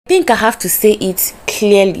think I have to say it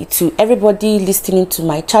clearly to everybody listening to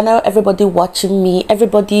my channel, everybody watching me,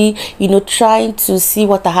 everybody, trying to see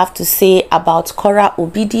what I have to say about KORRA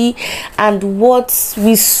OBIDI and what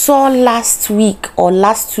we saw last week or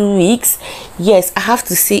last 2 weeks. Yes, I have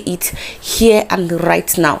to say it here and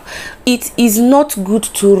right now. It is not good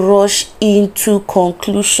to rush into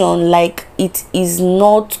conclusion. Like, it is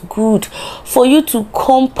not good for you to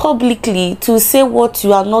come publicly to say what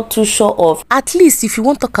you are not too sure of. At least if you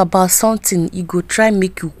want to talk about something, you go try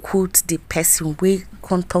make you quote the person wey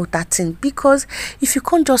can't talk that thing, because if you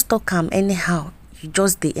can't just talk anyhow, you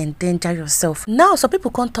just dey endanger yourself. Now some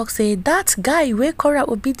people can't talk say that guy wey KORRA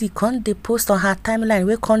OBIDI can't dey post on her timeline,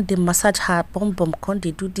 wey can't dey massage her bum can't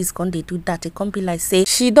dey do this, can't dey do that. It can't be like say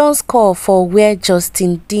she don't score for where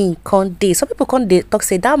Justin Dean can't dey. Some people can't dey talk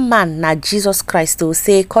say that man na Jesus Christ, to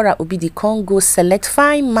say KORRA OBIDI can't go select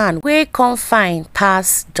fine man wey can't find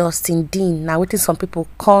pass Justin Dean. Now wetin some people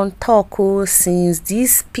can't talk since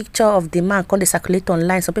this picture of the man can't dey circulate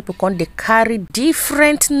online, some people can't dey carry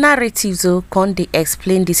different narratives can't dey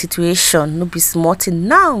explain the situation. No be small thing.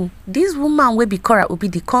 Now this woman will be KORRA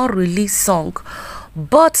OBIDI can't release song,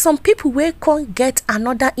 but some people wey can't get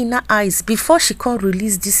another inner eyes before she can't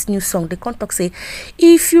release this new song. They can't talk say,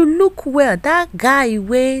 if you look well, that guy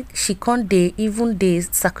where she can't dey even dey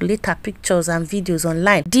circulate her pictures and videos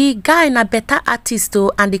online, the guy na better artist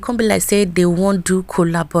though, and they can't be like say they won't do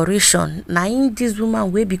collaboration. Now in this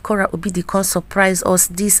woman will be KORRA OBIDI can't surprise us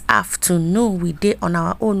this afternoon. We dey on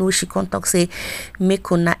our own. She can't talk say make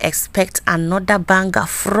una expect another banger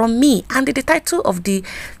from me, and the title of the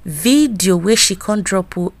video where she can't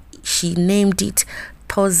drop, she named it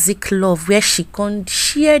Toxic Love, where she can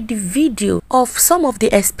share the video of some of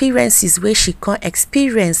the experiences where she can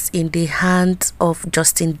experience in the hands of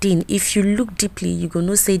Justin Dean. If you look deeply, you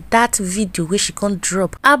gonna say that video where she can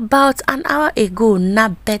drop about an hour ago na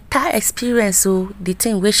better experience. So the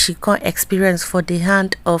thing where she can experience for the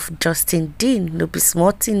hand of Justin Dean, no be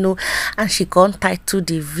small thing, no. And she can title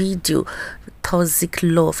the video Toxic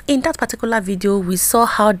Love. In that particular video, we saw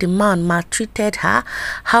how the man maltreated her,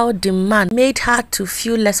 how the man made her to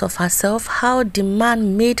feel less of herself, how the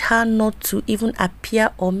man made her not to even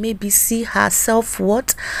appear or maybe see her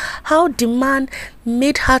self-worth, how the man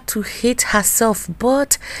made her to hate herself,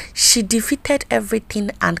 but she defeated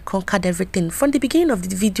everything and conquered everything. From the beginning of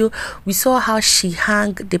the video, we saw how she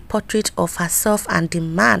hung the portrait of herself and the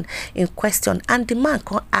man in question, and the man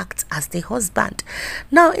can act as the husband.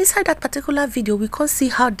 Now inside that particular video, we can see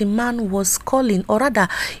how the man was calling, or rather,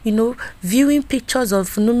 viewing pictures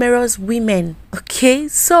of numerous women. Okay,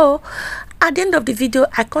 so at the end of the video,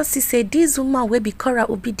 I can see say this woman will be KORRA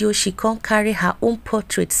OBIDI, she can't carry her own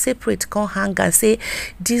portrait separate, can hang and say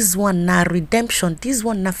this one na redemption, this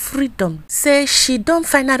one na freedom. Say she don't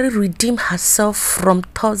finally redeem herself from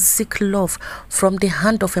toxic love, from the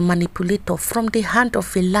hand of a manipulator, from the hand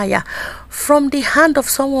of a liar, from the hand of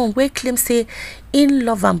someone who claims say in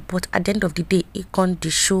love am, but at the end of the day it can't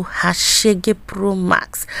show her shege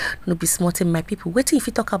PROMAX. No be small thing, my people. Waiting if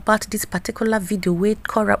you talk about this particular video where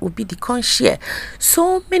KORRA OBIDI can't share,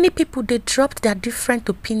 so many people they dropped their different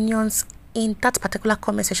opinions in that particular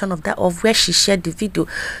comment section of where she shared the video.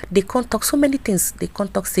 They can't talk so many things. They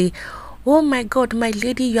can't talk say, oh my god, my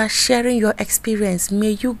lady, you are sharing your experience,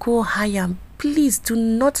 may you go higher. Please do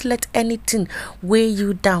not let anything weigh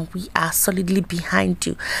you down. We are solidly behind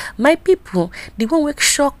you. My people, the one wey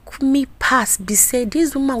shock me pass be say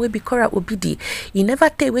this woman will be KORRA OBIDI. You never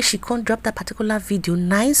tell where she can't drop that particular video.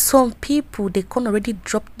 Now some people, they can already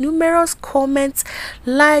drop numerous comments,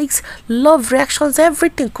 likes, love reactions,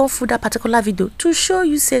 everything come through that particular video to show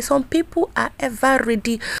you say some people are ever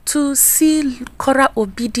ready to see KORRA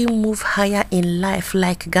OBIDI move higher in life.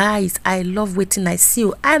 Like, guys, I love waiting I see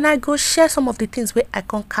you, and I go share some of the things where I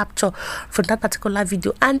can capture from that particular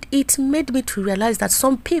video, and it made me to realize that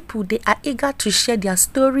some people, they are eager to share their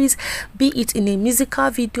stories, be it in a musical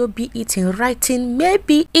video, be it in writing,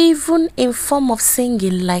 maybe even in form of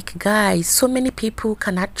singing. Like, guys, so many people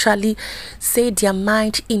can actually say their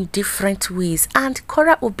mind in different ways, and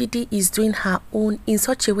KORRA OBIDI is doing her own in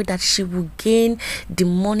such a way that she will gain the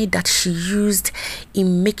money that she used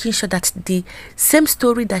in making sure that the same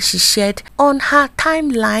story that she shared on her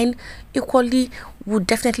timeline equally would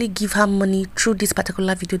definitely give her money through this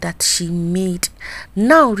particular video that she made.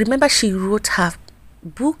 Now remember, she wrote her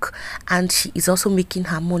book, and she is also making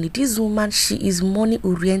her money. This woman, she is money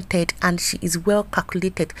oriented and she is well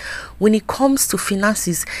calculated. When it comes to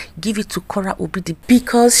finances, give it to KORRA OBIDI,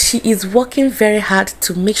 because she is working very hard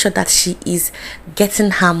to make sure that she is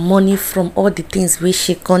getting her money from all the things where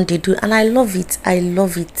she can do, and I love it. I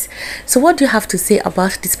love it. So what do you have to say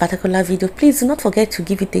about this particular video? Please do not forget to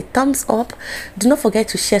give it a thumbs up. Do not forget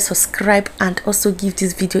to share, subscribe, and also give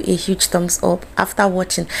this video a huge thumbs up after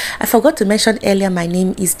watching. I forgot to mention earlier, my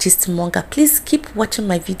name is Gistmonga. Please keep watching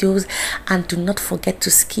my videos and do not forget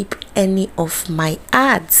to skip any of my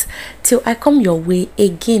ads till I come your way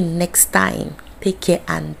again next time. Take care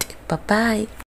and bye bye.